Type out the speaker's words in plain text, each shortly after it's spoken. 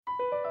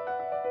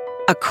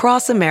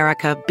Across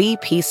America,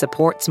 BP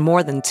supports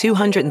more than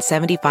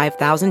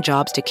 275,000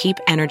 jobs to keep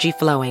energy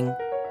flowing.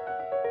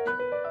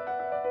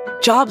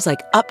 Jobs like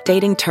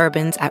updating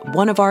turbines at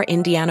one of our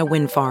Indiana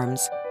wind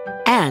farms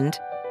and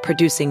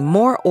producing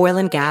more oil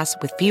and gas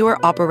with fewer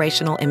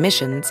operational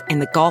emissions in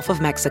the Gulf of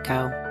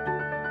Mexico.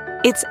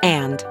 It's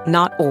and,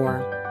 not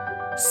or.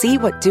 See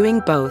what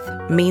doing both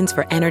means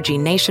for energy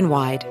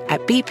nationwide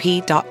at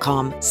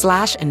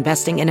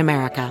bp.com/investing in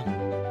America.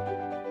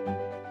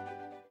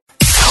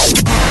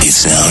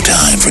 It's now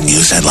time for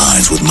news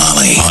headlines with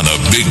Molly on a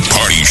Big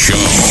Party Show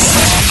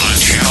on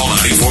Channel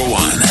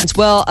 94.1.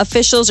 Well,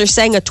 officials are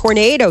saying a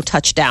tornado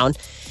touchdown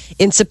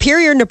in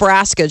Superior,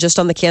 Nebraska, just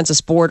on the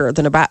Kansas border.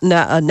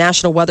 The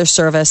National Weather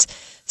Service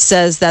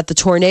says that the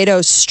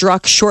tornado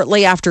struck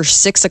shortly after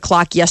 6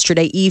 o'clock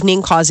yesterday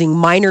evening, causing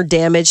minor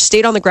damage.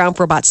 Stayed on the ground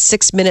for about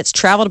 6 minutes,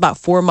 traveled about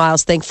 4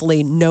 miles.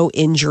 Thankfully, no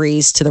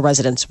injuries to the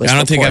residents. I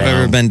don't think I've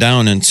ever been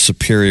down in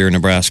Superior,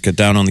 Nebraska,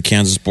 down on the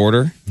Kansas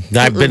border.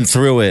 I've been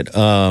through it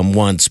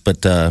once,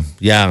 but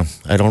yeah,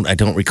 I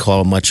don't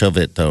recall much of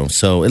it though.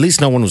 So at least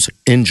no one was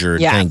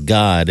injured. Yeah. Thank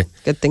God.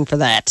 Good thing for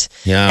that.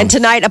 Yeah. And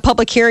tonight, a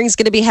public hearing is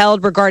going to be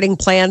held regarding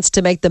plans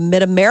to make the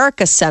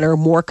Mid-America Center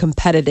more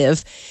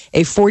competitive.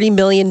 A $40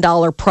 million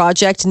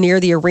project near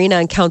the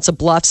arena in Council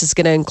Bluffs is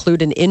going to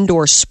include an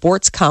indoor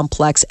sports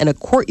complex and a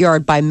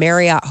courtyard by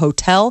Marriott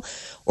Hotel.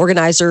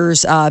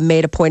 Organizers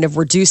made a point of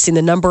reducing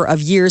the number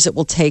of years it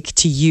will take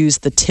to use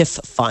the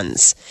TIF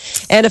funds.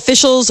 And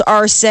officials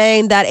are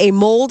saying that a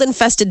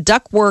mold-infested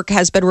ductwork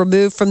has been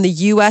removed from the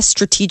U.S.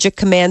 Strategic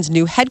Command's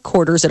new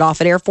headquarters at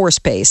Offutt Air Force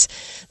Base.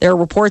 There are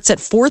reports that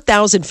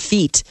 4,000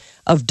 feet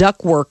of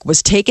ductwork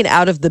was taken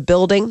out of the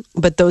building,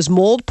 but those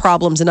mold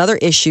problems and other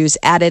issues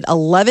added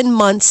 11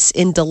 months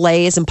in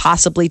delays and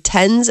possibly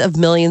tens of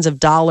millions of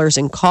dollars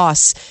in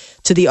costs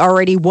to the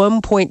already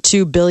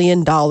 $1.2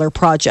 billion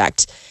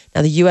project.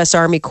 Now, the U.S.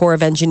 Army Corps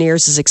of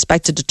Engineers is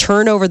expected to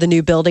turn over the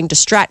new building to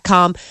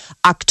Stratcom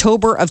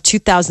October of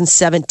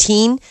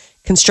 2017.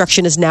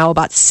 Construction is now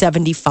about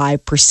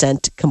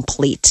 75%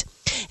 complete.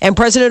 And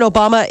President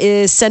Obama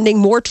is sending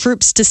more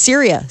troops to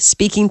Syria.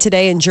 Speaking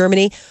today in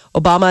Germany,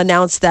 Obama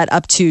announced that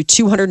up to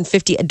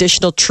 250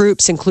 additional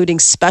troops, including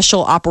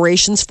special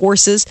operations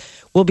forces,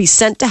 will be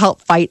sent to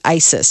help fight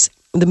ISIS.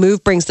 The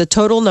move brings the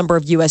total number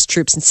of U.S.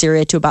 troops in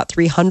Syria to about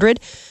 300.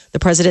 The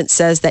president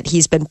says that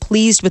he's been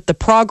pleased with the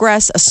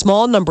progress a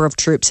small number of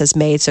troops has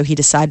made, so he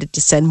decided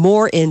to send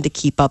more in to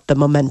keep up the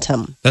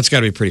momentum. That's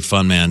got to be pretty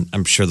fun, man.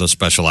 I'm sure those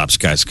special ops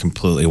guys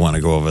completely want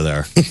to go over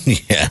there.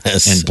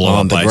 Yes. And blow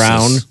on up the ISIS.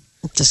 ground.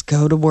 Just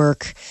go to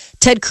work.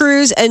 Ted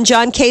Cruz and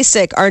John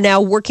Kasich are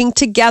now working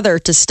together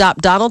to stop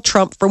Donald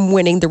Trump from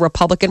winning the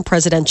Republican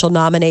presidential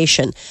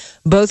nomination.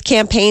 Both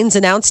campaigns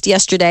announced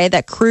yesterday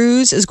that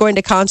Cruz is going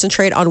to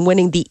concentrate on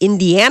winning the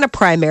Indiana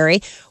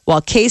primary, while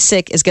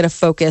Kasich is going to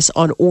focus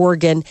on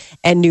Oregon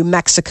and New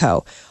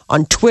Mexico.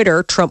 On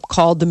Twitter, Trump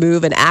called the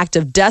move an act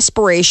of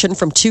desperation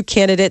from two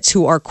candidates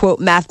who are,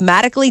 quote,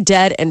 mathematically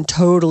dead and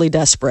totally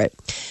desperate.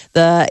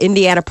 The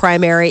Indiana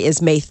primary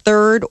is May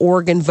 3rd.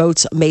 Oregon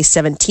votes May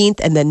 17th,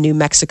 and then New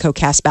Mexico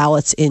casts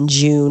ballots in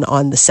June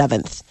on the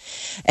 7th.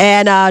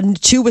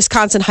 And two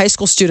Wisconsin high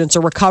school students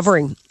are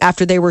recovering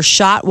after they were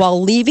shot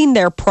while leaving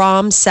their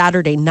prom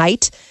Saturday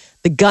night.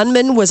 The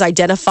gunman was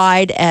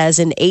identified as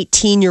an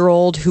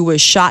 18-year-old who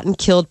was shot and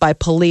killed by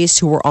police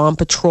who were on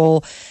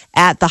patrol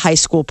at the high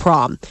school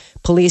prom.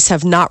 Police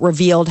have not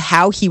revealed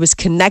how he was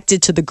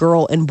connected to the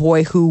girl and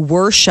boy who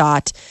were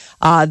shot.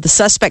 The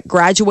suspect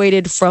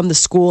graduated from the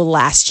school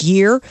last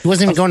year. He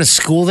wasn't even going to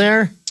school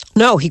there?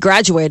 No, he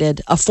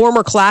graduated. A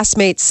former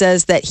classmate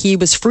says that he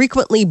was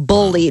frequently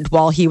bullied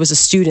while he was a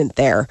student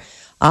there.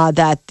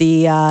 That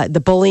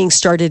the bullying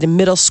started in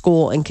middle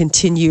school and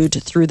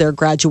continued through their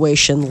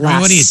graduation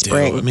last what do you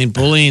spring. do? I mean,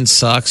 bullying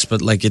sucks,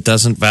 but like it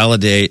doesn't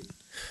validate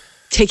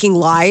taking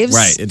lives,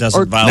 right? It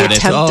doesn't or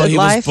validate. Oh, he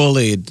life. was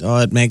bullied. Oh,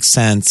 it makes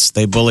sense.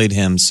 They bullied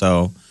him.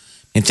 So,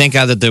 and thank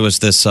God that there was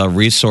this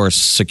resource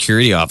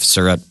security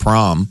officer at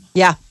prom.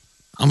 Yeah.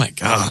 Oh my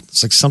God,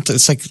 it's like something.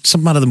 It's like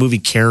something out of the movie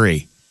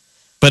Carrie,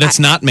 but it's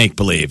not make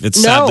believe.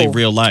 It's sadly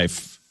real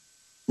life.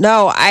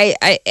 No,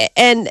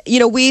 and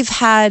we've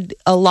had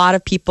a lot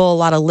of people, a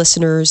lot of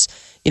listeners.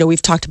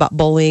 We've talked about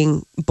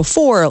bullying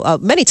before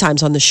many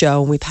times on the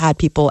show, and we've had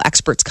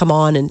experts come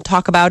on and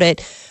talk about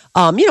it.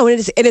 And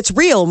it's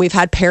real. And we've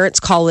had parents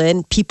call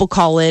in, people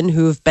call in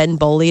who have been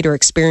bullied or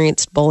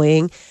experienced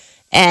bullying.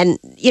 And,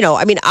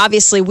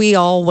 obviously we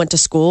all went to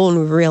school and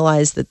we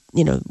realized that,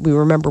 we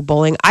remember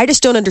bullying. I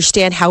just don't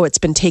understand how it's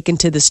been taken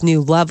to this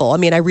new level. I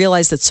mean, I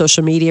realize that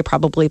social media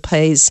probably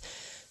plays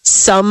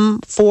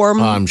some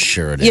form. I'm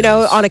sure it is.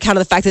 On account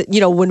of the fact that,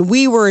 when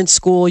we were in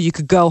school, you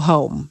could go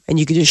home and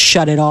you could just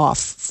shut it off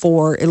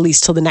for at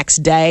least till the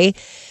next day,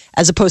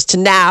 as opposed to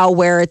now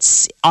where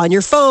it's on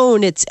your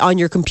phone, it's on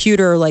your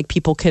computer, like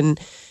people can,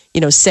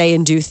 say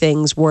and do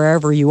things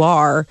wherever you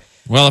are.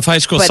 Well, if high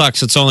school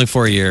sucks, it's only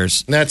 4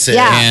 years. That's it.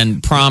 Yeah.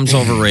 And prom's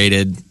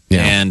overrated.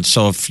 Yeah. And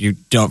so if you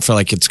don't feel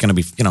like it's going to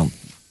be,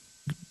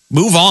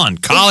 Move on.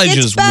 College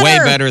is way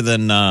better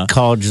than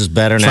college is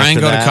better. Try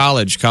and go to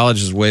college.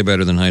 College is way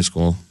better than high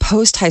school.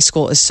 Post high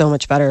school is so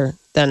much better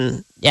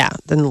than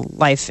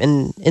life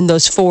in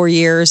those 4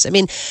 years. I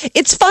mean,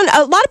 it's fun.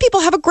 A lot of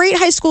people have a great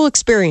high school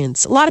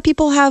experience. A lot of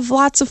people have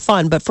lots of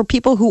fun, but for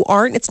people who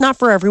aren't, it's not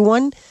for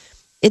everyone.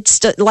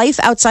 It's life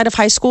outside of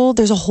high school.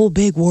 There's a whole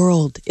big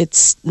world.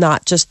 It's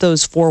not just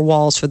those 4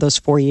 walls for those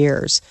 4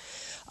 years.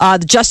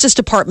 The Justice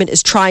Department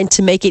is trying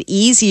to make it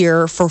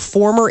easier for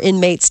former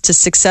inmates to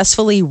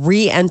successfully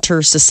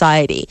re-enter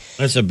society.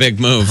 That's a big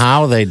move.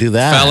 How they do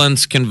that?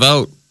 Felons can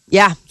vote.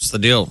 Yeah. That's the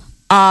deal.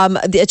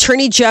 The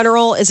Attorney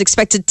General is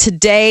expected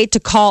today to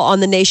call on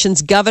the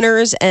nation's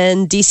governors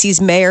and DC's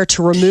mayor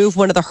to remove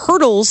one of the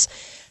hurdles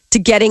to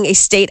getting a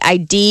state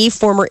ID.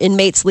 Former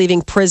inmates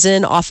leaving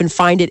prison often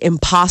find it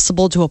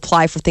impossible to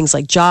apply for things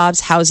like jobs,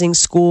 housing,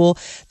 school.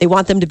 They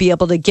want them to be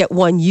able to get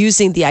one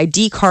using the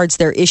ID cards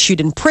they're issued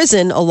in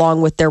prison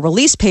along with their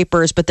release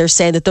papers, but they're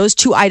saying that those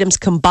two items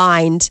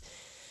combined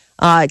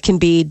can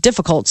be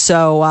difficult.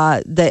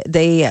 So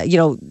they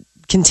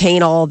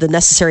contain all the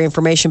necessary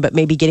information, but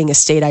maybe getting a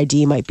state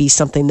ID might be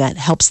something that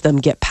helps them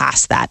get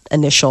past that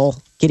initial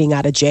getting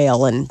out of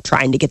jail and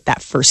trying to get that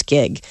first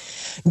gig.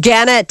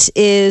 Gannett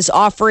is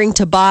offering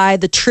to buy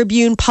the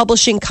Tribune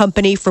Publishing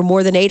Company for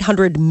more than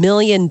 $800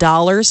 million.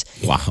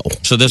 Wow.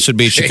 So this would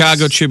be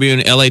Chicago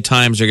Tribune, LA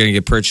Times are going to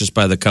get purchased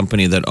by the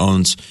company that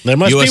owns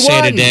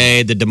USA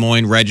Today, the Des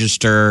Moines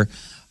Register,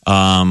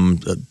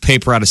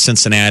 paper out of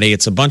Cincinnati.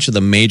 It's a bunch of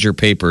the major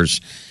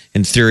papers.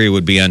 In theory,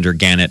 would be under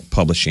Gannett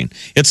Publishing.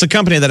 It's the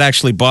company that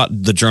actually bought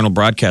the Journal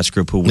Broadcast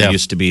Group, who we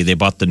used to be. They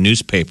bought the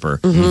newspaper,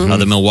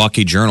 the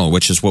Milwaukee Journal,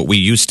 which is what we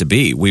used to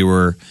be. We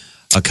were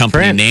a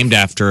company named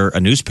after a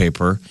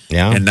newspaper,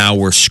 and now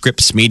we're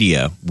Scripps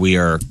Media. We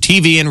are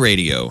TV and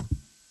radio.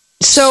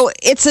 So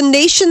it's a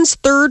nation's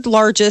third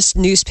largest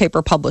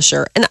newspaper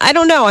publisher. And I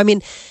don't know. I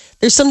mean,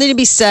 there's something to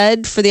be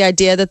said for the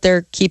idea that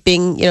they're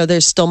keeping,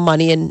 there's still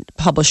money in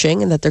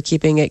publishing and that they're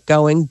keeping it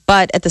going.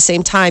 But at the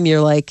same time,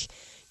 you're like,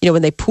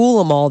 when they pool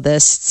them all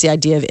this, it's the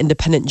idea of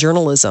independent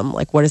journalism.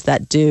 Like, what does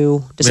that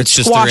do? Does it's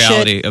just the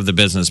reality of the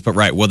business. But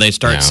will they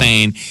start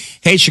saying,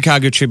 hey,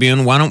 Chicago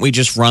Tribune, why don't we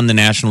just run the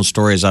national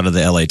stories out of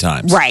the LA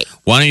Times? Right.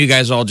 Why don't you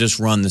guys all just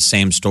run the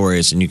same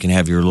stories and you can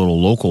have your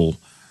little local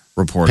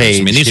reporters?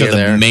 Page, these are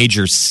the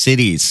major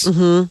cities.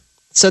 Mm-hmm.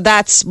 So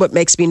that's what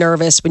makes me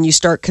nervous when you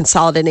start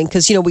consolidating.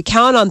 Because, we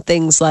count on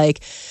things like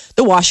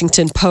the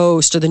Washington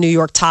Post or the New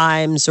York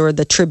Times or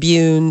the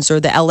Tribunes or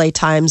the LA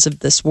Times of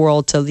this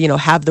world to,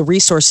 have the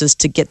resources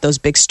to get those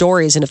big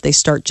stories. And if they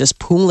start just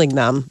pooling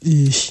them.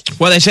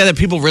 Well, they say that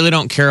people really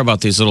don't care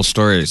about these little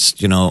stories,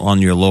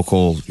 on your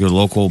local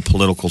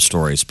political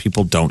stories.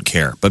 People don't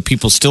care. But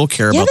people still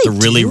care about the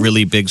really,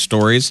 really big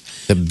stories.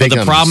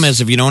 The problem is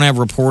if you don't have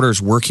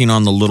reporters working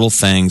on the little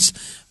things,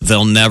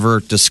 they'll never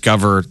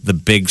discover the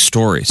big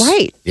stories.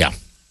 Right. Yeah.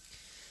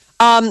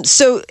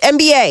 So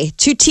NBA,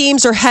 2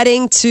 teams are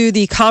heading to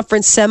the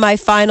conference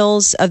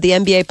semifinals of the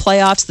NBA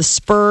playoffs. The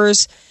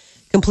Spurs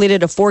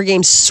completed a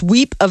 4-game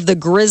sweep of the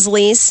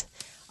Grizzlies.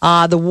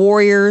 The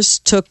Warriors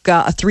took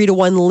a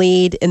 3-1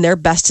 lead in their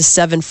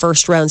best-of-7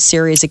 first-round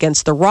series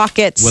against the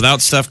Rockets.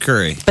 Without Steph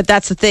Curry. But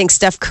that's the thing.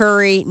 Steph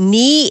Curry,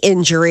 knee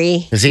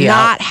injury. Is he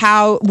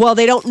out? Well,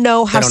 they don't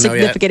know how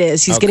significant it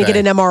is. He's going to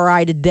get an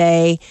MRI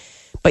today.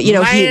 But,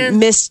 he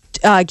missed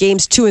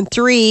games 2 and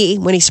 3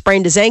 when he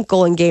sprained his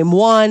ankle in game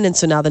 1. And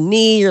so now the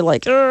knee, you're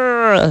like,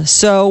 ugh.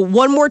 So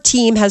one more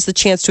team has the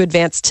chance to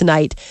advance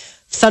tonight.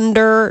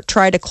 Thunder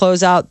try to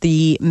close out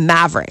the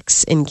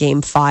Mavericks in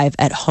game 5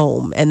 at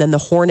home. And then the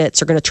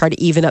Hornets are going to try to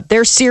even up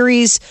their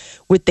series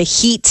with the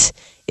Heat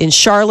in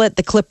Charlotte.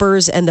 The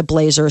Clippers and the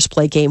Blazers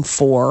play game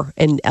 4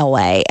 in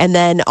LA. And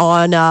then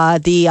on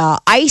the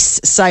ice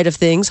side of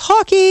things,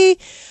 hockey.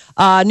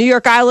 New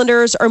York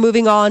Islanders are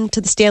moving on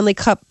to the Stanley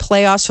Cup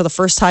playoffs for the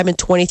first time in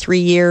 23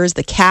 years.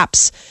 The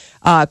Caps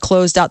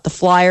closed out the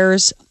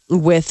Flyers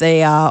with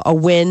a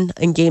win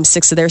in Game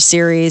 6 of their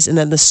series. And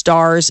then the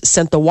Stars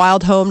sent the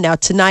Wild home. Now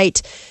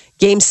tonight,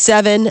 Game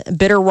 7,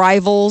 bitter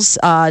rivals,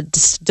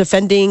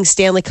 defending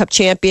Stanley Cup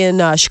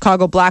champion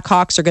Chicago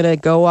Blackhawks are going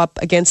to go up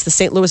against the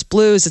St. Louis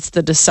Blues. It's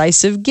the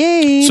decisive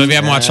game. So if you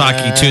haven't watched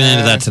hockey, tune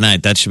into that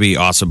tonight. That should be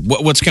awesome.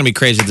 What's going to be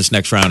crazy this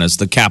next round is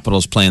the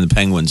Capitals playing the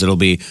Penguins. It'll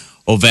be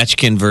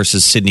Ovechkin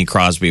versus Sidney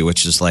Crosby,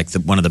 which is like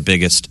one of the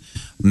biggest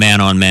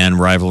man-on-man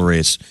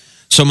rivalries.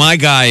 So my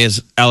guy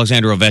is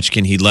Alexander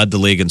Ovechkin. He led the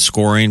league in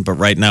scoring, but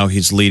right now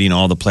he's leading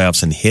all the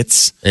playoffs in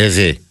hits. Is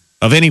he?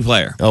 Of any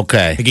player.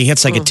 Okay. Like he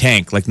hits like a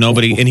tank, like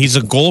nobody, and he's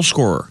a goal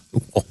scorer.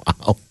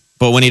 Wow.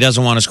 But when he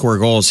doesn't want to score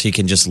goals, he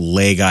can just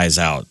lay guys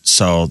out.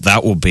 So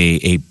that will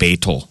be a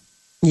battle.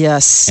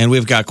 Yes. And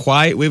we've got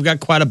quite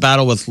a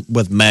battle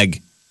with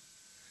Meg.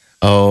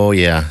 Oh,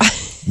 yeah.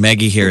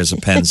 Maggie here is a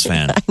Pens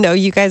fan. I know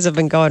you guys have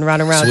been going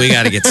round and round. So we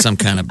got to get some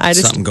kind of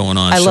something going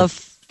on. I love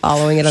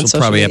following it on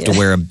social media. She'll probably have to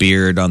wear a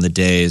beard on the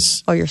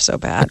days. Oh, you're so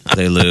bad.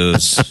 They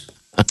lose.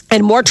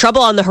 And more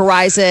trouble on the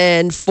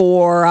horizon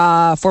for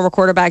former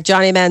quarterback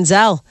Johnny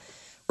Manziel.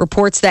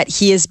 reports that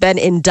he has been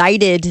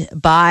indicted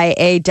by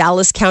a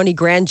Dallas County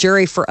grand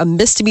jury for a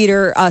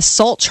misdemeanor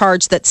assault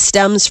charge that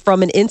stems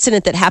from an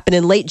incident that happened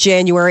in late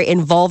January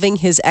involving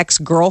his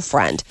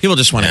ex-girlfriend. People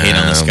just want to hate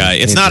on this guy.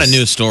 It's not a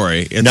new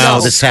story.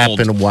 This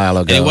happened a while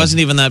ago. And he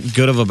wasn't even that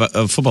good of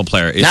a football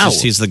player. It's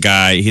just he's the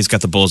guy. He's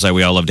got the bullseye.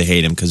 We all love to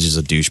hate him because he's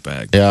a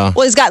douchebag. Yeah.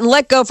 Well, he's gotten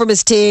let go from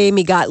his team.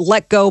 He got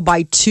let go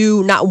by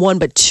not one,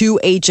 but two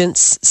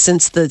agents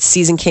since the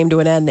season came to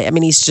an end. I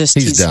mean, he's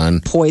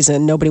done.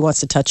 Poison. Nobody wants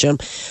to touch him.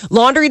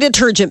 Laundry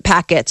detergent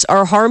packets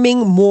are harming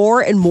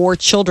more and more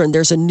children.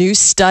 There's a new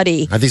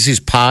study. Are these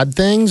pod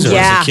things? Or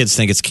the kids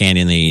think it's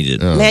candy and they eat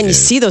it. Oh, man, you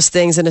see those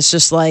things and it's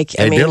just like,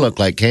 they do look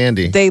like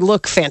candy. They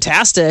look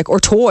fantastic, or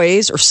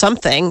toys or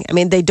something. I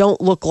mean, they don't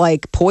look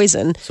like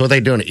poison. So what are they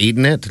doing?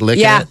 Eating it?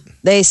 Licking it?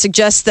 They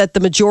suggest that the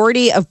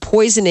majority of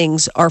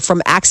poisonings are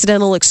from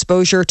accidental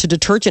exposure to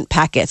detergent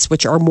packets,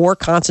 which are more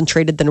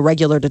concentrated than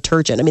regular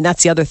detergent. I mean,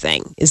 that's the other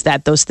thing, is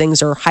that those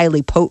things are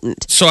highly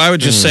potent. So I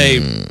would just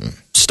say,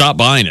 stop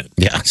buying it.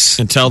 Yes.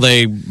 Until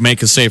they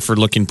make a safer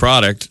looking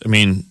product. I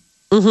mean,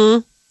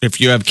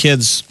 if you have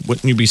kids,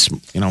 wouldn't you be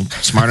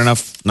smart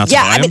enough not to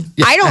buy them?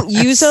 I don't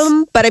use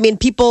them, but I mean,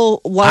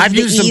 people love I've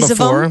the used ease them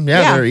before. of them.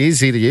 Yeah, they're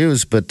easy to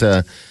use, but...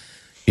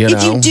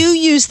 If you do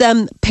use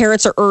them,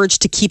 parents are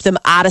urged to keep them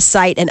out of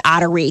sight and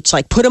out of reach.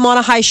 Like, put them on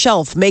a high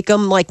shelf. Make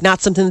them like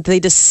not something that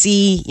they just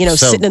see,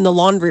 sitting in the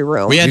laundry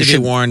room. We had to be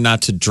warned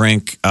not to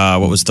drink,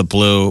 what was the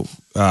blue?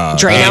 Drano?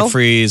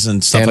 Antifreeze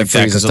and stuff like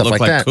that because it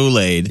looked like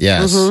Kool-Aid.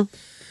 Yes. Mm-hmm.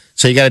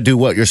 So you got to do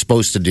what you're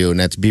supposed to do, and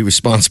that's be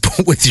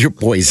responsible with your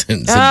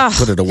poisons and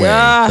put it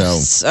away.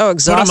 So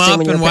exhausting. Put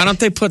them up, and why don't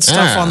they put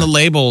stuff on the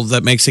label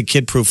that makes it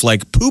kid-proof,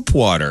 like poop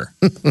water?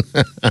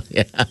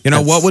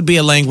 What would be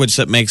a language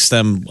that makes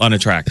them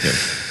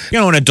unattractive?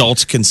 And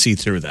adults can see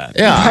through that.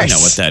 Yeah. I know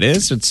what that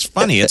is. It's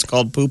funny. It's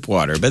called poop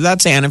water, but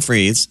that's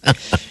antifreeze.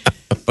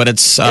 But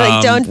it's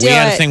don't do we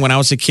had it. a thing when I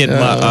was a kid.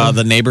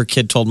 The neighbor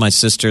kid told my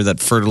sister that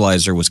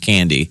fertilizer was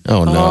candy.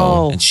 Oh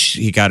no! And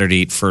he got her to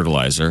eat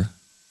fertilizer.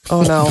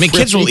 Oh no! I mean,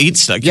 kids will eat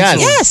stuff.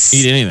 Yes.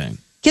 Eat anything.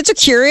 Kids are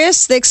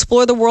curious. They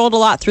explore the world a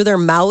lot through their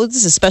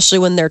mouths, especially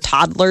when they're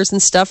toddlers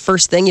and stuff.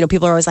 First thing,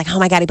 people are always like, "Oh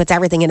my god, he puts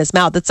everything in his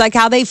mouth." It's like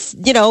how they,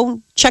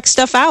 check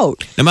stuff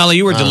out. Now, Molly,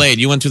 you were delayed.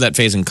 You went through that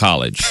phase in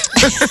college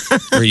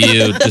where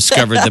you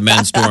discovered the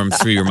men's dorm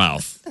through your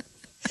mouth.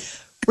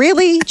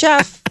 Really,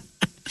 Jeff?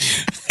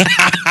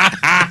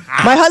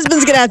 My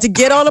husband's gonna have to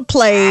get on a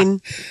plane,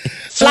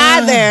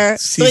 fly there,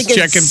 so he can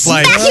checking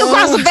smack flights. you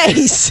across the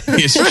face.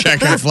 He's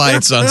checking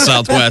flights on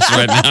Southwest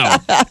right now.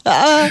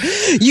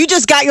 You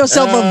just got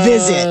yourself a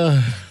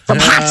visit from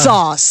Hot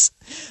Sauce.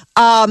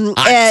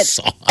 Hot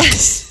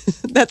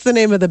Sauce. That's the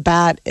name of the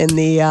bat in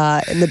the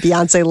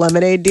Beyonce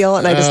Lemonade deal,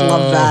 and I just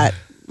love that.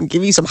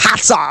 Give you some hot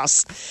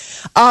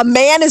sauce. A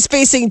man is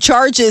facing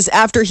charges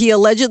after he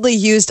allegedly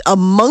used a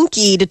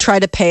monkey to try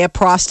to pay a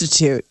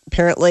prostitute.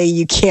 Apparently,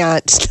 you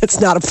can't.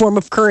 That's not a form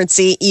of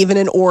currency, even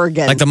in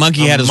Oregon. Like the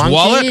monkey had his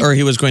wallet, or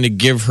he was going to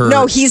give her.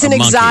 No, he's an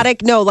monkey?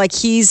 exotic. No, like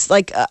he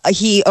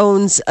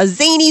owns a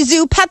Zany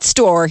Zoo pet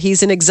store.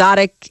 He's an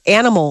exotic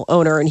animal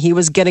owner, and he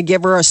was going to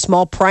give her a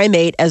small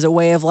primate as a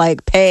way of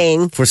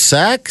paying for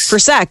sex. So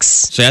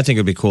I think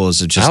it'd be cool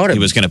is it just he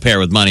was going to pay her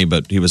with money,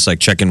 but he was like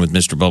check in with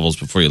Mr. Bubbles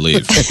before you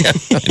leave,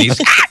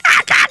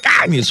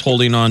 and he's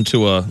holding on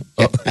to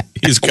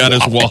he's got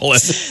his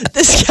wallet.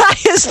 This guy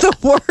is the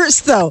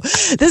worst, though.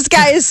 This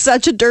guy is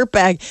such a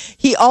dirtbag.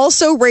 He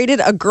also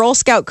raided a Girl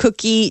Scout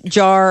cookie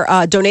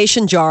jar,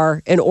 donation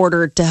jar, in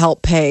order to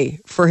help pay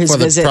for his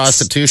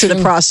visits to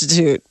the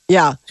prostitute.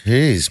 Yeah.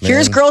 Jeez, man.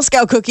 Here's Girl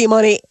Scout cookie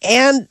money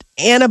and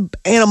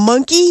a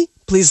monkey.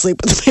 Please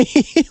sleep with me.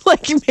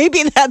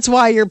 Maybe that's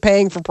why you're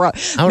paying for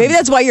maybe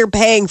that's why you're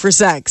paying for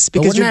sex,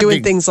 because you're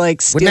doing things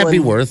like stealing. Wouldn't that be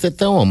worth it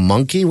though? A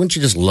monkey? Wouldn't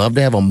you just love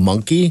to have a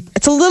monkey?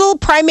 It's a little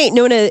primate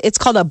it's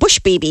called a bush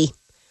baby.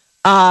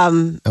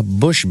 A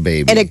bush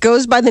baby. And it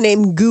goes by the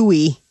name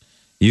Gooey.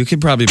 You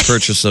could probably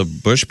purchase a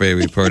bush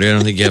baby party. I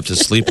don't think you have to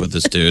sleep with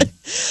this dude.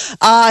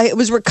 It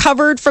was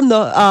recovered from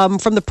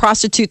the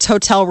prostitute's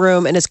hotel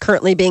room and is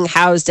currently being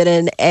housed at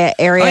an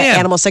area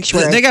animal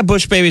sanctuary. They got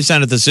bush babies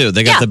down at the zoo.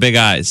 They got the big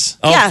eyes.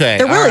 Yeah, okay,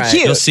 they're really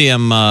cute. You'll see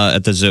them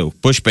at the zoo.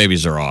 Bush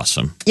babies are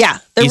awesome. Yeah,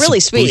 they're really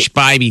sweet. Bush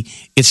baby.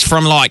 It's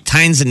from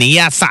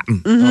Tanzania, something.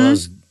 Mm-hmm.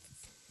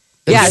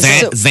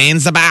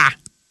 Zanzibar.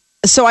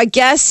 So I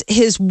guess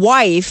his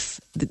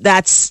wife.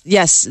 That's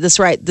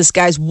right. This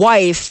guy's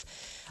wife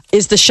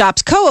is the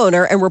shop's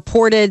co-owner and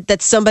reported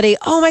that somebody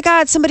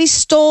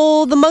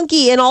stole the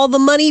monkey and all the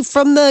money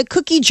from the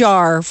cookie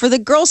jar for the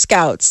Girl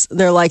Scouts. And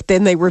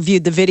then they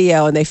reviewed the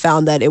video and they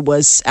found that it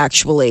was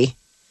actually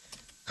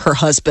her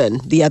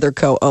husband, the other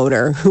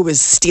co-owner, who was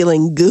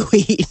stealing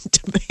Gooey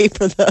to pay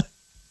for the...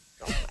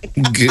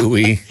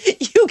 Gooey.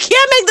 You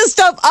can't make this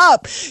stuff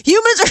up.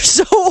 Humans are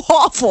so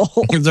awful.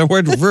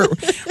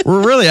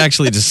 We're really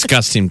actually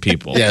disgusting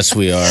people. Yes,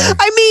 we are.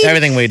 I mean,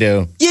 everything we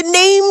do. You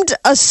named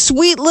a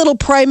sweet little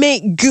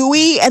primate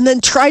Gooey and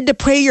then tried to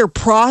pay your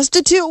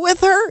prostitute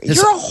with her?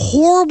 You're a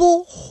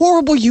horrible,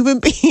 horrible human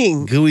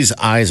being. Gooey's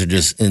eyes are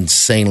just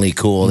insanely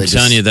cool. I'm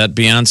telling you that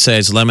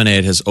Beyonce's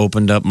Lemonade has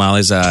opened up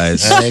Molly's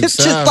eyes. I think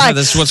so. Just like,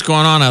 this is what's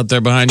going on out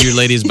there behind you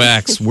ladies'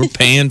 backs. We're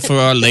paying for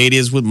our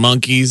ladies with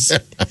monkeys.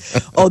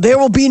 oh, there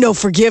will be no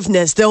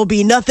forgiveness. There will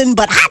be nothing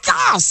but hot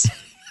sauce.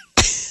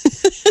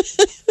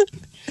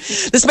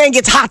 This man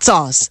gets hot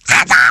sauce.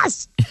 Hot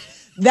sauce.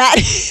 That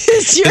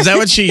is that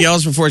what she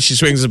yells before she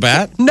swings the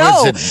bat?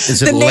 No.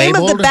 Is it the name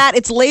labeled? of the bat,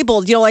 it's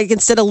labeled. You know, like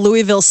instead of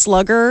Louisville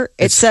Slugger,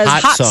 it says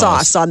hot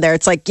sauce on there.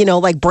 It's like, you know,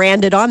 like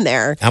branded on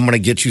there. I'm going to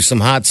get you some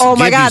hot sauce. Oh,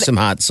 my God. You some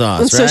hot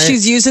sauce, And so right?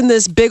 she's using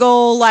this big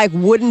old, like,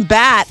 wooden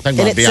bat. Talking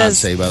and about it Beyonce,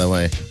 says, by the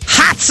way.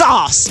 hot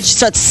sauce. She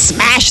starts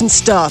smashing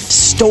stuff.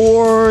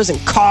 Stores and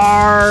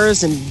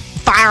cars and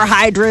fire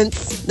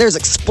hydrants. There's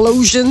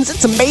explosions.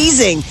 It's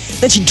amazing.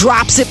 Then she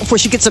drops it before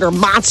she gets in her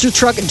monster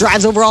truck and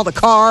drives over all the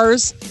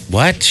cars.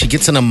 What? She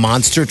gets in a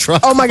monster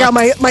truck? Oh my God,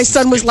 my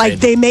son was like,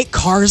 they make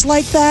cars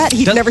like that?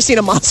 He'd never seen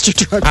a monster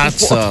truck Hot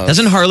before. sauce.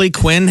 Doesn't Harley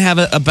Quinn have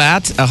a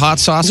bat, a hot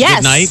sauce? Yes.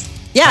 Good night.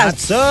 Yeah. Hot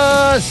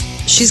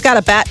sauce. She's got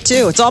a bat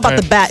too. It's all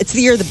about the bat. It's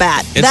the year of the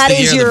bat. It's That the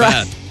is year of your the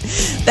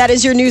bat. that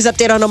is your news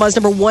update on Omaha's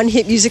 #1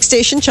 hit music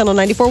station, Channel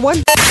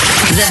 94.1.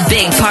 The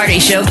Big Party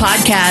Show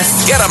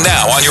podcast. Get them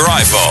now on your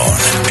iPhone,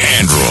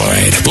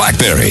 Android,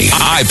 BlackBerry,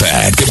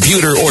 iPad,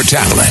 computer, or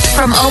tablet.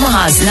 From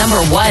Omaha's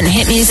 #1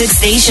 hit music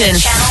station,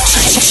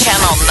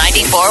 Channel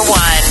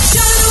 94.1.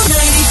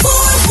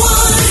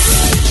 Channel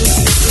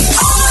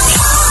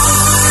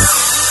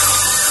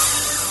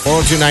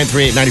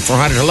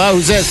 402-938-9400. Hello,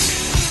 who's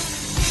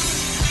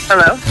this?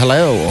 Hello.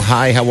 Hello.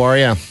 Hi, how are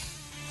you?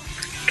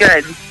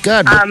 Good.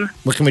 Good.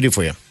 What can we do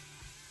for you?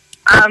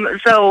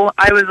 So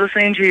I was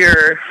listening to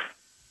your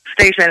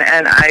station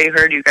and I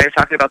heard you guys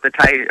talking about the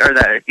Tide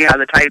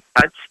the Tide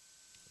Pods.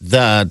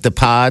 The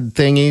pod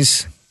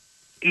thingies?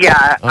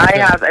 Yeah, Okay. I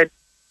have a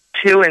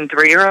 2 and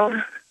 3-year-old.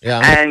 Yeah.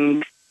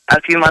 And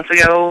a few months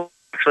ago,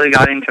 actually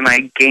got into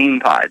my Gain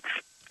Pods,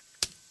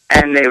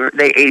 and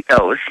they ate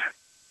those.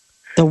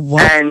 The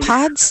what And-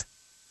 pods?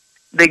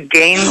 The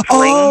Gain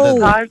Fling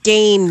Pods.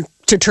 Gain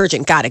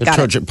detergent. Got it.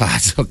 Detergent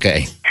pods.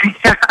 Okay.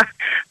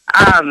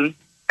 And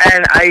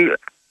I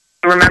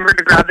remembered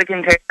to grab the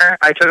container.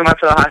 I took them up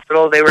to the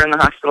hospital. They were in the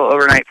hospital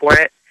overnight for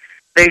it.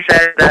 They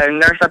said the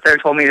nurse up there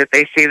told me that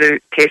they see the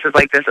cases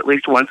like this at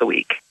least once a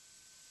week.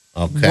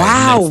 Okay.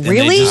 Wow, And they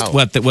really? just-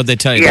 what'd they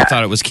tell you? Yeah. They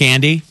thought it was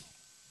candy?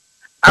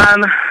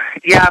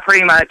 Yeah,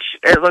 pretty much.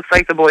 It looks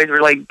like the boys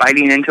were like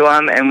biting into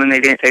them, and when they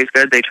didn't taste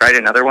good, they tried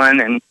another one,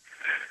 and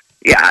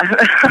yeah.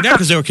 Yeah,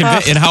 because they were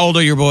convinced. And how old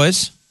are your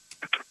boys?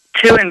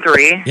 2 and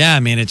 3. Yeah, I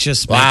mean, it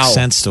just Wow. makes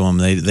sense to them.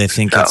 They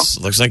think So.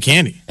 it looks like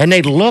candy. And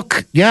they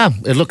look,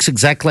 it looks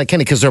exactly like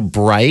candy because they're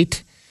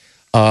bright.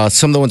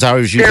 Some of the ones I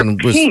was They're using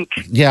was, pink.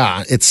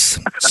 yeah, it's,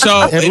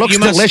 So It looks you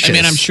must, delicious. I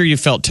mean, I'm sure you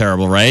felt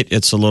terrible, right?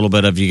 It's a little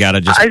bit of you got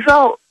to just. I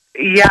felt,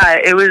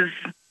 it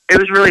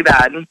was really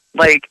bad.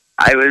 Like,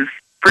 I was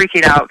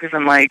freaking out because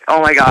I'm like,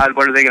 oh my God,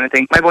 what are they going to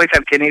think? My boys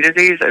have kidney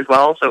disease as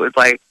well, so it was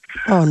like,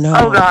 Oh no.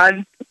 oh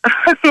God.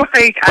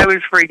 Like, I was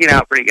freaking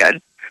out pretty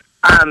good.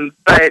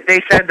 But they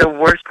said the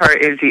worst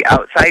part is the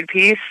outside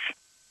piece,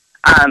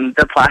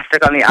 the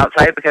plastic on the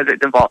outside, because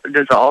it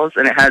dissolves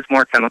and it has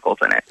more chemicals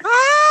in it.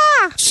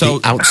 so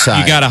the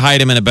outside. you got to hide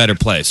them in a better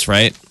place,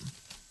 right?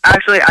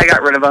 Actually, I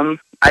got rid of them.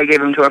 I gave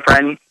them to a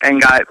friend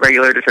and got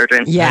regular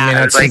detergent. Yeah. I mean, I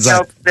that was like, seems like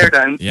nope, they're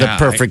done. the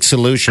perfect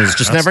solution is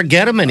just never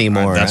get them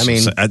anymore. I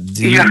mean,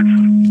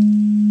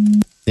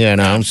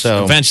 Yeah.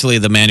 so eventually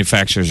the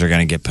manufacturers are going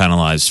to get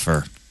penalized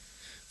for.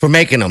 for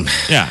making them.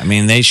 Yeah, I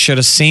mean, they should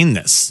have seen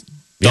this.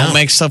 Don't Yeah.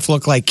 make stuff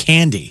look like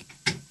candy.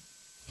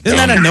 Isn't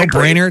that a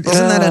no-brainer?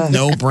 Isn't that a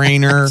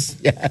no-brainer?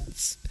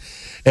 Yes.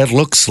 It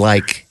looks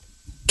like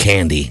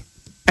candy.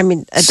 I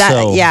mean,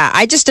 So-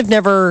 I just have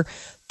never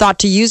thought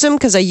to use them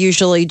because I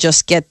usually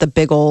just get the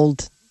big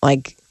old,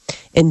 like,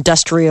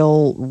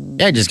 industrial.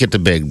 Yeah, just get the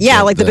big.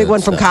 Yeah, like the big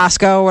one from stuff.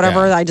 Costco or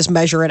whatever. Yeah. I just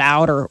measure it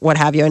out or what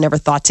have you. I never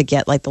thought to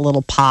get, like, the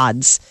little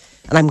pods.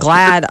 And I'm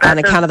glad on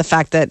account of the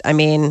fact that, I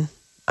mean,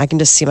 I can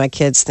just see my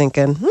kids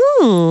thinking,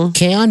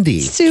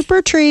 Candy.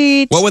 super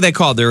treat. What were they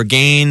called? They were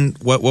Gain.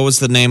 What was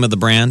the name of the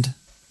brand?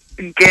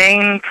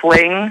 Gain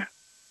Fling.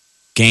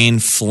 Gain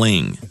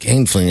Fling.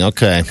 Gain fling.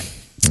 Okay.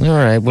 All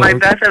right. Well, My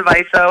best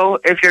advice, though,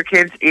 if your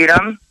kids eat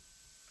them,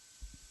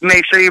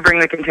 make sure you bring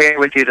the container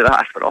with you to the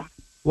hospital.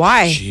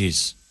 Why?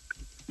 Jeez.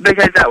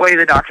 Because that way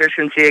the doctors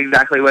can see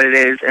exactly what it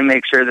is and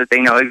make sure that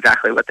they know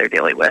exactly what they're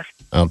dealing with.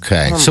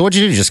 okay. So what'd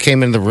you do? You just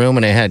came into the room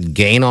and they had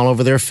gain all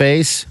over their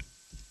face?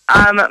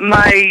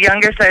 My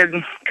youngest had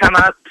come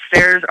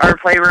upstairs. Our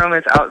playroom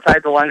is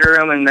outside the laundry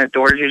room, and the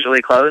door's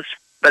usually closed,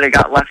 but it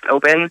got left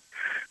open.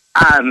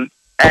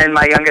 And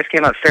my youngest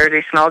came upstairs.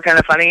 He smelled kind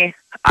of funny.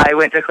 I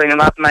went to clean him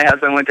up. My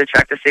husband went to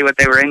check to see what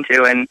they were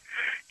into, and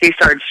he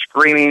started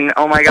screaming,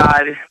 "Oh my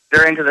God,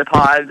 they're into the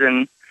pods!"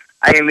 And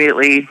I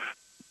immediately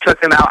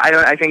took them out.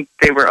 I think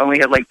they only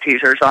had like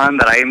t-shirts on,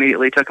 but I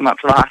immediately took them up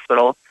to the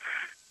hospital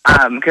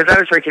because I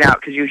was freaking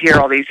out because you hear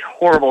all these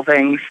horrible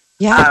things.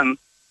 Yeah.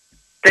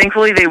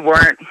 Thankfully, they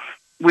weren't.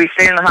 We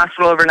stayed in the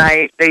hospital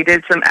overnight. They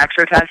did some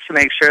extra tests to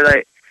make sure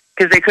that,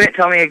 because they couldn't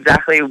tell me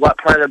exactly what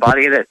part of the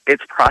body that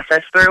it's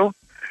processed through.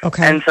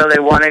 Okay. And so they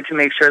wanted to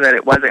make sure that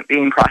it wasn't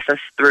being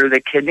processed through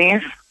the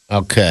kidneys.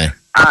 Okay.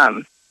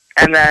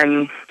 And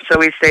then, so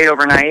we stayed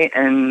overnight,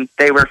 and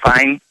they were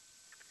fine.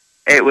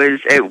 It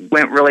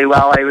went really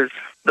well.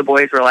 The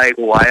boys were like,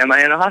 "Why am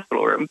I in a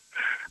hospital room?"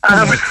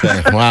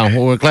 Okay. Wow.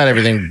 Well, we're glad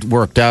everything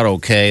worked out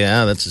okay.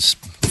 Yeah, that's a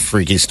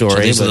freaky story.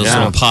 So these are those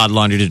little pod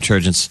laundry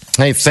detergents.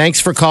 Hey,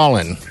 thanks for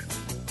calling.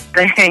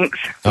 Thanks.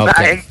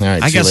 Okay. Bye. All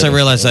right, I guess I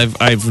realized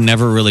I've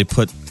never really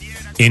put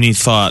any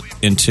thought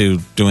into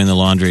doing the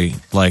laundry.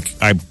 Like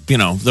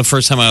the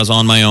first time I was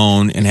on my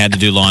own and had to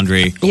do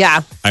laundry,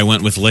 I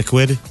went with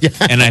liquid,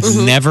 and I've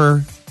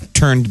never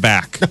turned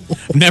back.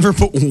 Never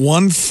put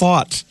one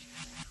thought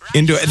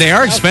into it. They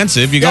are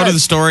expensive. You go to the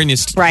store and you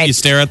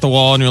stare at the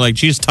wall and you're like,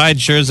 geez, Tide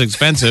sure is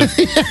expensive.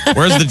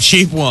 Where's the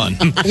cheap one?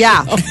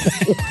 Yeah.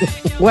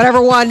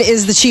 Whatever one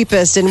is the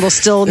cheapest and will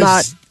still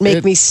not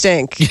make me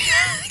stink.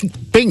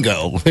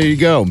 Bingo. There you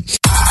go. The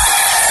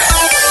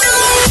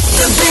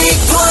Big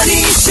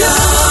Party Show.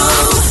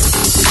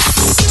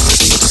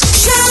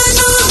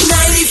 Channel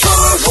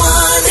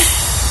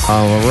 94.1.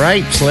 All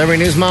right.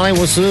 Celebrity News, Molly,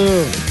 what's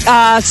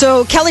up?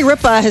 So Kelly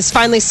Ripa has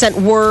finally sent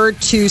word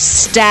to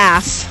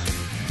staff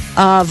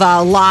of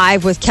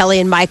Live with Kelly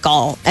and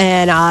Michael,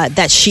 and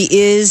that she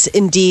is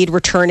indeed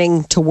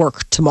returning to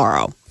work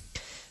tomorrow.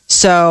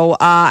 So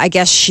I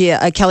guess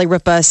Kelly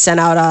Ripa sent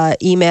out an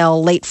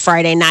email late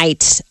Friday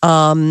night,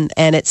 and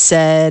it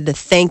said,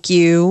 thank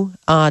you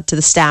to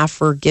the staff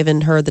for giving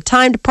her the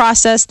time to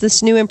process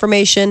this new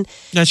information.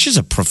 Yeah, she's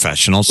a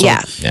professional. So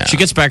she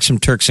gets back some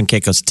Turks and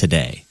Caicos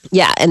today.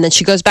 Yeah, and then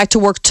she goes back to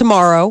work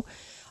tomorrow.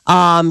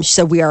 She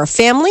said, we are a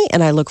family,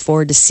 and I look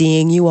forward to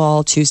seeing you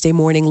all Tuesday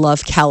morning.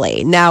 Love,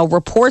 Kelly. Now,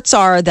 reports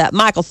are that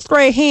Michael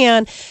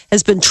Strahan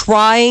has been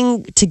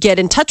trying to get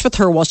in touch with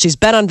her while she's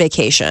been on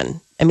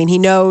vacation. I mean, he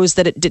knows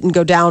that it didn't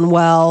go down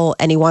well,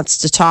 and he wants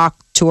to talk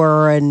to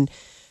her and,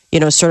 he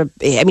was sort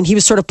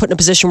of put in a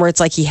position where it's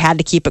like he had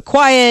to keep it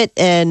quiet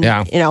and,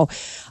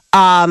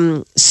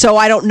 so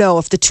I don't know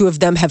if the two of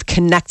them have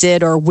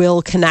connected or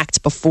will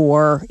connect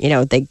before,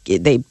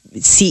 they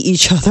see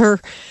each other.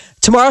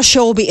 Tomorrow's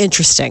show will be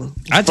interesting.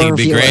 I think it'd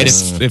be great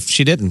if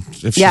she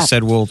didn't. If she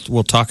said,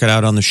 we'll talk it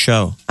out on the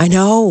show. I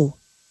know.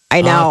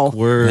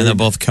 Awkward. And they'll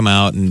both come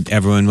out and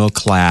everyone will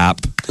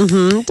clap.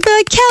 Mm-hmm. They'll be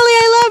like, Kelly,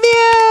 I love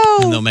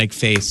you. And they'll make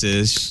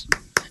faces.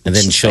 And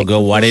then she'll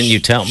go, why didn't you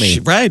tell me?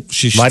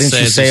 She should why didn't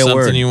you say a something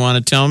word? You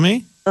want to tell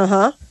me?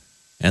 Uh-huh.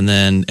 And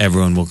then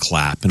everyone will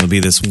clap. And it'll be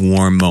this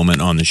warm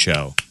moment on the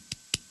show.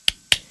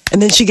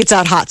 And then she gets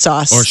out hot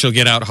sauce. Or she'll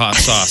get out hot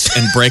sauce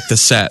and break the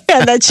set.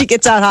 And then she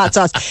gets out hot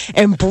sauce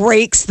and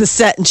breaks the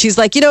set. And she's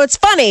like, it's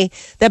funny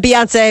that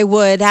Beyonce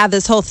would have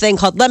this whole thing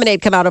called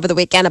Lemonade come out over the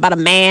weekend about a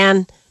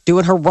man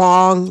doing her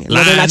wrong and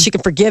whether or not she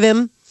can forgive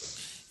him.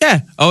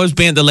 Yeah. Always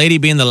being the lady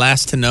being the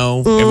last to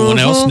know. Mm-hmm. Everyone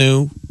else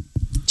knew.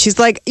 She's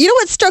like, you know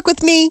what struck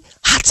with me?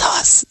 Hot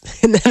sauce.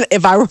 And then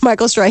if I were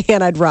Michael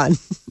Strahan, I'd run.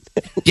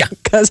 Yeah.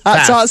 Because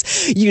hot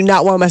sauce, you do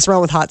not want to mess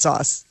around with hot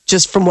sauce.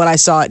 Just from what I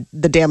saw,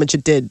 the damage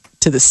it did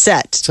to the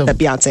set that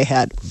Beyonce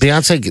had.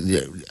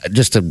 Beyonce,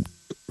 just to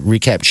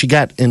recap, she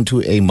got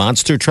into a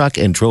monster truck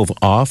and drove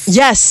off?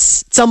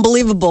 Yes. It's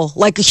unbelievable.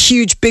 Like a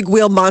huge, big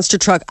wheel monster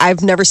truck.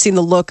 I've never seen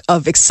the look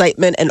of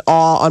excitement and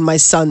awe on my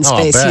son's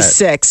face. He's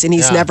 6, and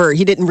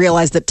he didn't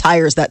realize that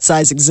tires that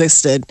size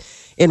existed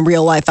in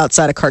real life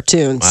outside of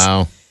cartoons.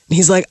 Wow. And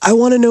he's like, I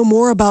want to know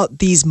more about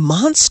these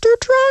monster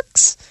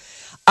trucks.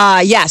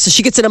 So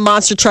she gets in a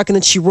monster truck and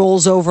then she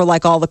rolls over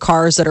like all the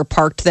cars that are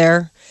parked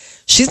there.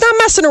 She's not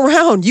messing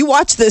around. You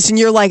watch this and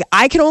you're like,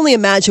 I can only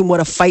imagine what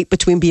a fight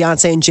between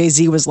Beyonce and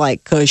Jay-Z was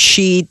like, because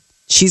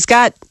she's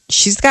got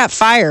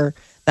fire,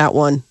 that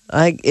one.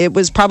 It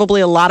was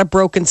probably a lot of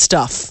broken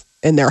stuff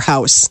in their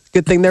house.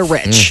 Good thing they're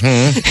rich.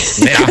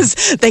 Mm-hmm.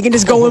 Because they can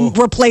just go and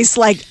replace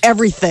like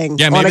everything.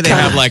 Yeah, maybe they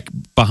have like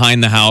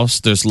behind the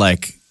house, there's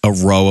like a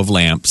row of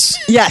lamps.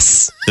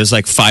 Yes. There's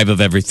like 5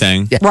 of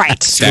everything. Yeah.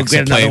 Right. Stacks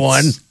get of another plates.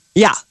 one.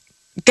 Yeah.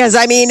 Because,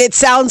 it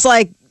sounds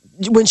like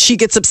when she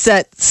gets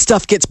upset,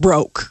 stuff gets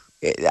broke.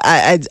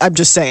 I'm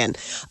just saying.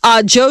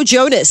 Joe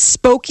Jonas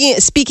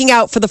speaking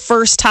out for the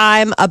first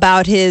time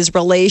about his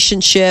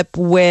relationship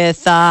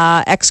with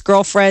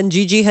ex-girlfriend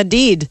Gigi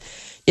Hadid.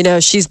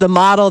 She's the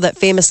model that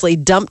famously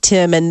dumped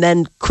him and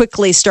then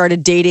quickly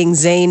started dating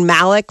Zayn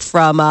Malik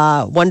from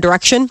One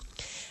Direction.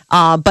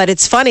 But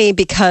it's funny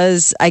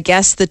because I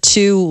guess the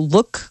two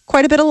look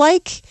quite a bit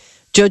alike,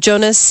 Joe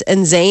Jonas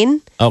and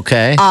Zayn.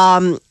 Okay.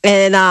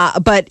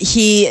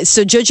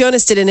 So Joe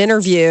Jonas did an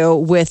interview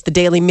with the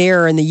Daily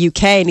Mirror in the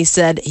UK, and he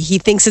said he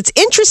thinks it's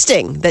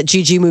interesting that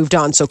Gigi moved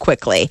on so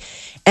quickly,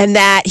 and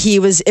that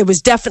it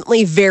was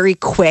definitely very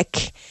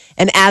quick.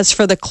 And as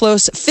for the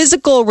close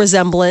physical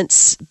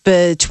resemblance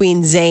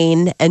between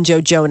Zayn and Joe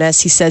Jonas,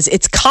 he says,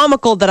 it's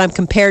comical that I'm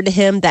compared to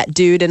him. That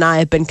dude and I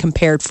have been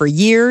compared for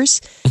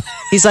years.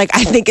 He's like,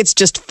 I think it's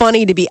just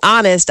funny, to be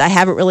honest. I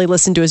haven't really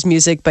listened to his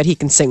music, but he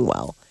can sing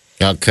well.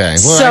 Okay.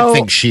 Well, I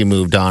think she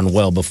moved on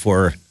well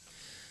before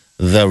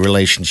the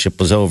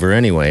relationship was over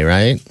anyway,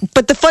 right?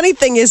 But the funny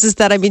thing is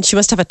that, I mean, she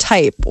must have a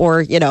type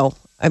or,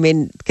 I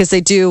mean, because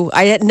they do.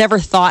 I had never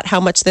thought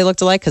how much they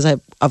looked alike because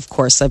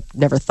I've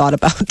never thought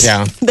about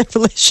their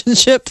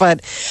relationship.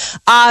 But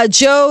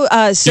Joe,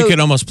 so you could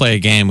almost play a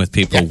game with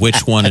people.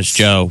 Which one is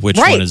Joe? Which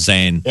one is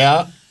Zayn?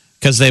 Yeah,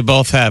 because they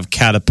both have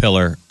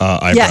caterpillar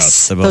eyebrows.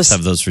 Yes, they both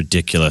have those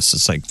ridiculous.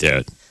 It's like,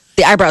 dude,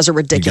 the eyebrows are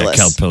ridiculous.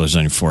 You got caterpillars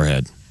on your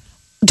forehead.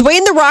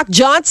 Dwayne "The Rock"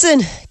 Johnson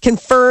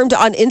confirmed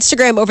on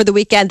Instagram over the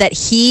weekend that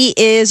he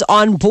is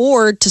on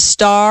board to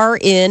star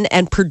in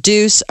and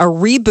produce a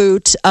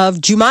reboot of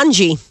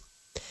Jumanji.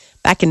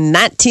 Back in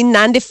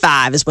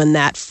 1995 is when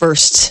that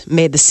first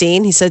made the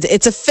scene. He said,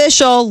 it's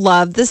official,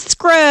 love the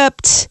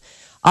script.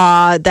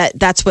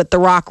 That's what The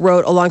Rock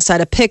wrote alongside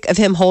a pic of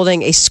him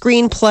holding a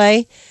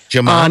screenplay.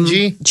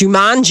 Jumanji?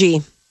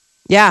 Jumanji.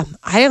 Yeah.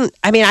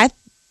 I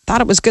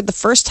thought it was good the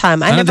first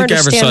time. I never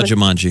ever saw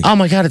Jumanji. Oh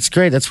my God, it's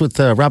great. That's with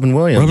Robin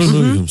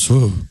Williams.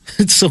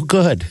 It's so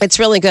good. It's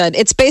really good.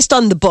 It's based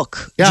on the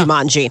book,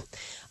 Jumanji.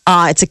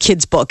 It's a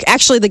kid's book.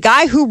 Actually, the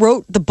guy who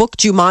wrote the book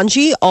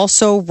Jumanji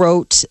also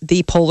wrote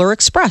The Polar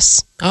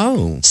Express.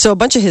 Oh. So a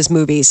bunch of his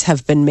movies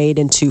have been made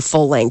into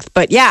full length.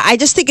 But yeah, I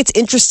just think it's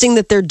interesting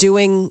that they're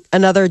doing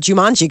another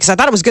Jumanji because I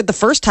thought it was good the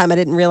first time. I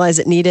didn't realize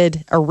it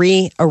needed a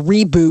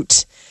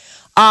reboot.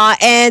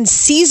 And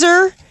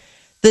Caesar,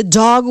 the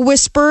dog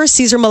whisperer,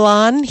 Cesar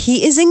Millan,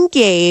 he is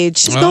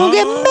engaged. He's going to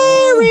get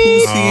married.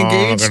 Who's he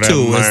engaged to?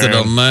 Is it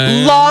a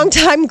man?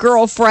 Longtime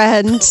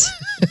girlfriend,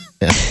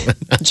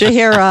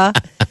 Jahira,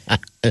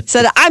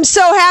 said, I'm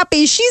so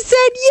happy. She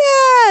said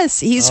yes.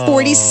 He's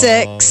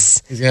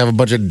 46. He's going to have a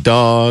bunch of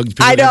dogs.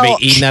 People I know. Are going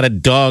to be eating out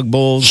of dog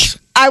bowls.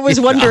 I was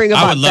wondering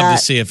about that. I would love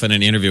to see if in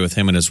an interview with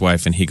him and his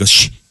wife, and he goes,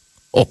 shh.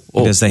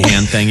 He does the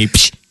hand thing.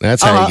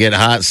 That's how you get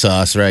hot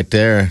sauce right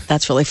there.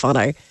 That's really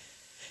funny.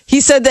 He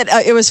said that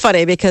it was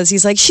funny because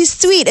he's like, she's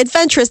sweet,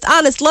 adventurous,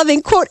 honest,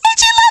 loving, quote, and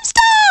she loves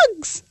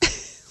dogs.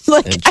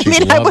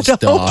 I would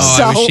hope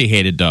so. I wish she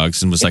hated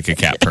dogs and was like a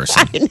cat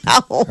person. I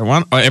know. I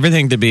want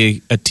everything to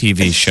be a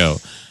TV show.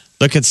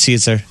 Look at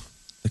Caesar.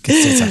 Look at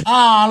Caesar.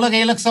 Oh, look,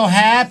 he looks so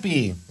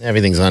happy.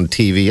 Everything's on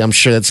TV. I'm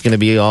sure that's going to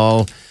be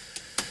all.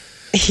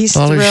 He's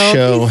all thrilled. His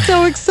show. He's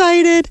so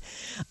excited.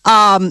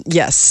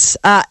 Yes.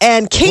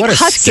 And Kate what a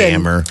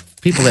Hudson.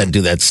 Scammer. People that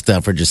do that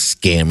stuff are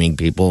just scamming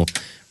people.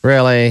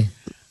 Really?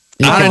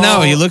 I don't know.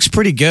 He looks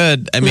pretty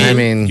good. I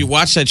mean, you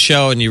watch that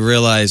show and you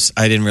realize,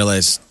 I didn't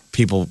realize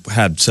people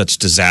had such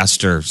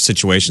disaster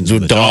situations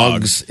with the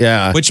dogs.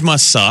 Yeah. Which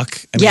must suck.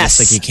 I mean, it's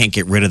like he can't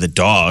get rid of the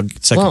dog.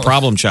 It's like a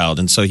problem child.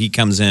 And so he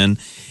comes in,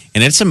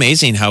 and it's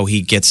amazing how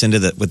he gets into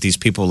that with these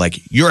people like,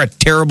 you're a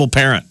terrible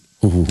parent.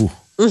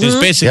 It's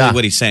basically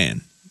what he's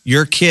saying.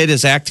 Your kid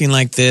is acting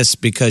like this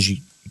because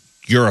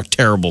you're a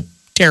terrible,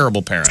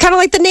 terrible parent. It's kind of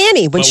like the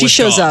nanny when she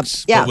shows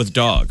dogs, up. Yeah. But with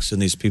dogs.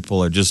 And these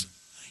people are just,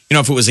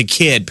 if it was a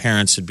kid,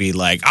 parents would be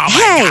like, oh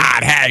my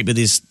God, hey. But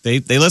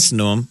they listen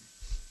to him.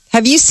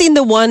 Have you seen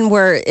the one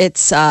where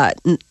it's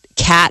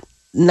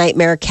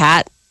Nightmare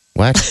Cat?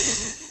 What?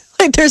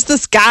 Like there's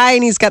this guy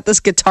and he's got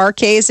this guitar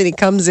case and he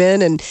comes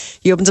in and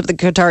he opens up the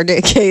guitar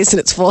case and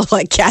it's full of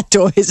like cat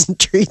toys and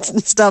treats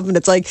and stuff. And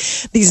it's like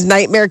these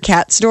nightmare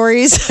cat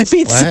stories. I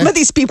mean, some of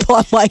these people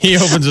I'm like. He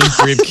opens his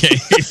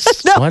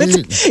briefcase. No,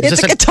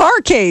 it's a guitar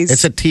case.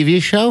 It's a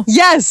TV show?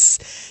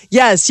 Yes.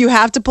 Yes. You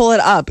have to pull it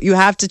up. You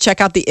have to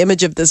check out the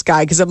image of this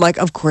guy because I'm like,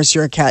 of course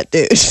you're a cat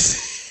dude.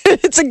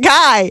 It's a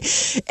guy.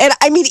 And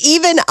I mean,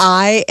 even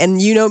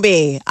and you know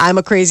me, I'm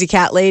a crazy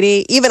cat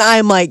lady. Even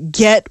I'm like,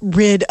 get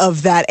rid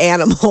of that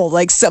animal.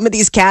 Like some of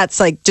these cats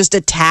like just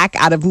attack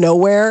out of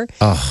nowhere.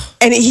 Oh.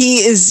 And he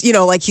is,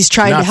 like he's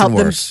trying to help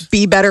them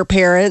be better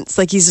parents.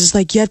 Like he's just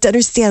like, you have to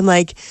understand,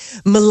 like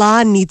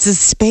Milan needs a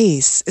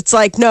space. It's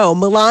like, no,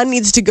 Milan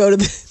needs to go to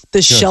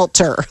the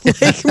shelter.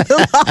 Like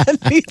Milan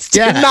needs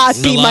to not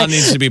be Milan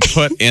needs to be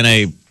put in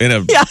a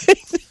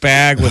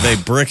bag with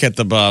a brick at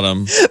the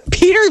bottom.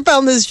 Peter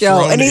found this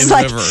show and he's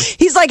like,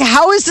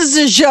 how is this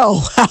a show?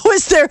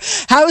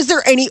 How is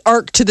there any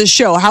arc to the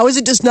show? How is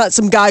it just not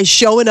some guy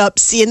showing up,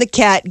 seeing the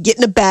cat,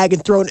 getting a bag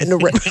and throwing it in the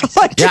river?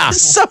 Like, this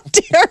is so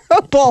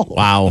terrible.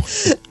 Wow.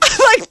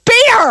 I'm like,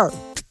 Peter!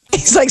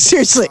 He's like,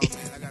 seriously.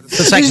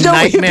 It's like there's no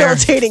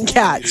rehabilitating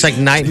cats. It's like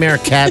nightmare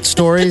cat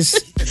stories.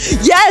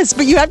 Yes,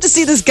 but you have to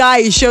see this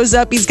guy. He shows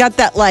up. He's got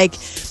that like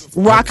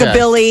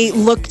rockabilly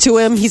look to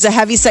him. He's a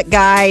heavyset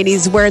guy and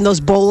he's wearing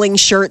those bowling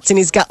shirts and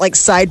he's got like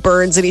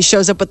sideburns and he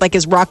shows up with like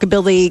his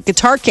rockabilly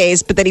guitar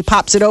case, but then he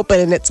pops it open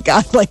and it's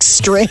got like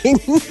string.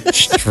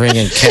 String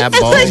and cat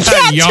balls.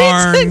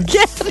 Yarn.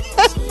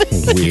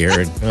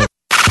 Weird.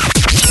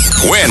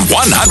 Win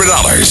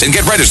 $100 and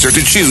get registered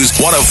to choose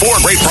one of 4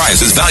 great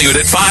prizes valued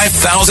at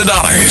 $5,000.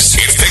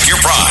 It's Pick your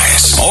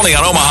prize. Only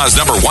on Omaha's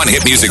 #1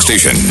 hit music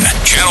station,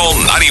 Channel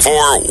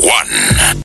 94.1.